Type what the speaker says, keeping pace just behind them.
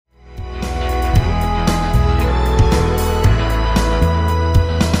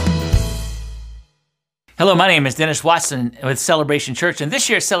Hello, my name is Dennis Watson with Celebration Church, and this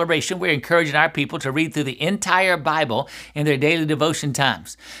year's celebration, we're encouraging our people to read through the entire Bible in their daily devotion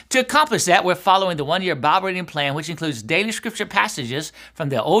times. To accomplish that, we're following the one-year Bible reading plan, which includes daily scripture passages from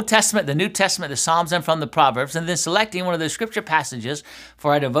the Old Testament, the New Testament, the Psalms, and from the Proverbs, and then selecting one of those scripture passages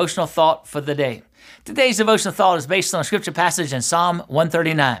for our devotional thought for the day. Today's devotional thought is based on a scripture passage in Psalm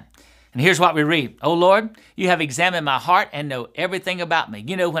 139. And here's what we read. "O Lord, you have examined my heart and know everything about me.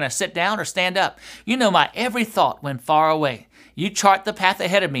 You know when I sit down or stand up. You know my every thought when far away. You chart the path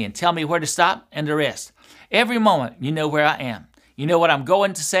ahead of me and tell me where to stop and to rest. Every moment you know where I am. You know what I'm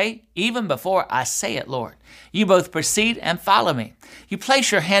going to say, even before I say it, Lord. You both precede and follow me. You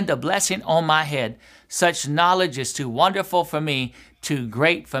place your hand of blessing on my head. Such knowledge is too wonderful for me, too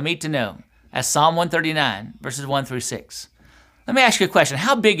great for me to know." That's Psalm 139, verses 1 through 6. Let me ask you a question.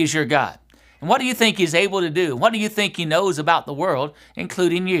 How big is your God? And what do you think He's able to do? What do you think He knows about the world,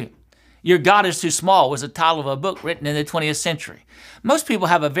 including you? "Your God is Too Small" was the title of a book written in the 20th century. Most people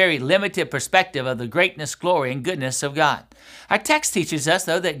have a very limited perspective of the greatness, glory, and goodness of God. Our text teaches us,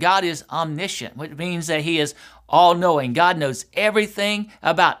 though, that God is omniscient, which means that He is all-knowing. God knows everything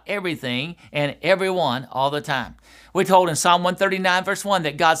about everything and everyone all the time. We're told in Psalm 139, verse 1,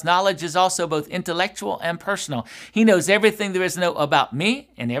 that God's knowledge is also both intellectual and personal. He knows everything there is to know about me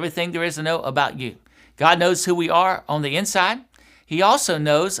and everything there is to know about you. God knows who we are on the inside. He also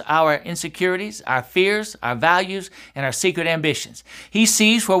knows our insecurities, our fears, our values, and our secret ambitions. He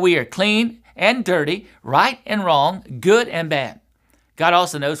sees where we are clean and dirty, right and wrong, good and bad. God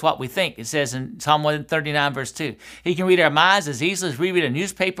also knows what we think. It says in Psalm 139, verse 2. He can read our minds as easily as we read a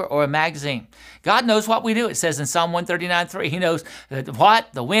newspaper or a magazine. God knows what we do. It says in Psalm 139, 3. He knows the what,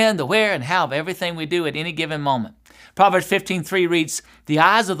 the when, the where, and how of everything we do at any given moment. Proverbs 15:3 reads, "The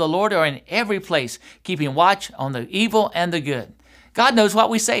eyes of the Lord are in every place, keeping watch on the evil and the good." God knows what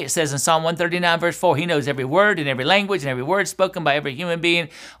we say. It says in Psalm 139, verse 4, He knows every word in every language and every word spoken by every human being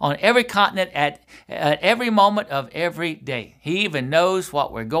on every continent at every moment of every day. He even knows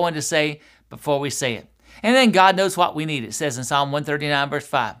what we're going to say before we say it. And then God knows what we need. It says in Psalm 139, verse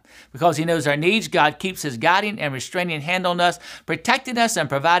 5, because He knows our needs, God keeps His guiding and restraining hand on us, protecting us and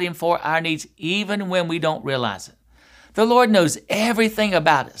providing for our needs even when we don't realize it. The Lord knows everything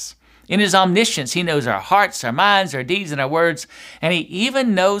about us. In His omniscience, He knows our hearts, our minds, our deeds, and our words, and He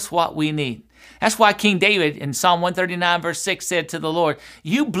even knows what we need. That's why King David in Psalm 139, verse 6 said to the Lord,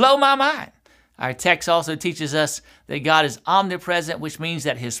 "You blow my mind." Our text also teaches us that God is omnipresent, which means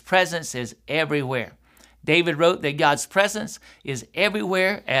that His presence is everywhere. David wrote that God's presence is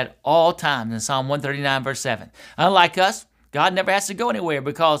everywhere at all times in Psalm 139, verse 7. Unlike us, God never has to go anywhere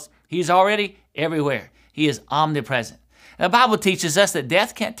because He's already everywhere. He is omnipresent. The Bible teaches us that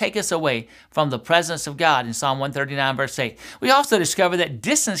death can't take us away from the presence of God in Psalm 139, verse 8. We also discover that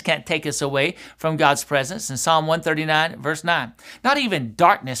distance can't take us away from God's presence in Psalm 139, verse 9. Not even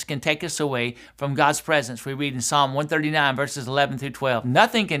darkness can take us away from God's presence. We read in Psalm 139, verses 11 through 12.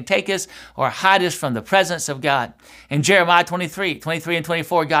 Nothing can take us or hide us from the presence of God. In Jeremiah 23 and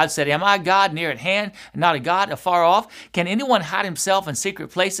 24, God said, "Am I God near at hand, and not a God afar off? Can anyone hide himself in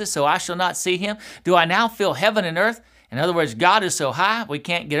secret places so I shall not see Him? Do I now fill heaven and earth?" In other words, God is so high, we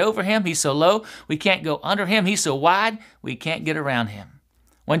can't get over Him. He's so low, we can't go under Him. He's so wide, we can't get around Him.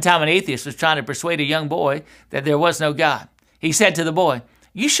 One time an atheist was trying to persuade a young boy that there was no God. He said to the boy,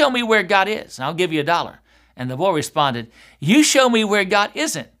 "You show me where God is, and I'll give you $1. And the boy responded, "You show me where God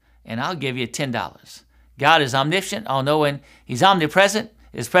isn't, and I'll give you $10. God is omniscient, all-knowing. He's omnipresent.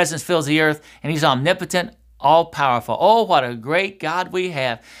 His presence fills the earth, and He's omnipotent, all-powerful. Oh, what a great God we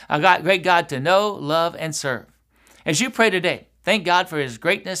have. A great God to know, love, and serve. As you pray today, thank God for His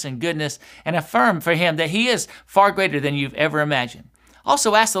greatness and goodness and affirm for Him that He is far greater than you've ever imagined.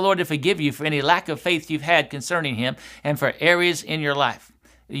 Also ask the Lord to forgive you for any lack of faith you've had concerning Him and for areas in your life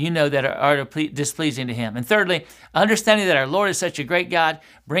you know that are displeasing to Him. And thirdly, understanding that our Lord is such a great God,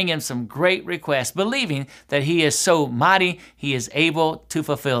 bring Him some great requests, believing that He is so mighty, He is able to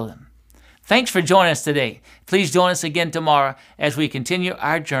fulfill them. Thanks for joining us today. Please join us again tomorrow as we continue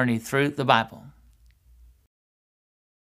our journey through the Bible.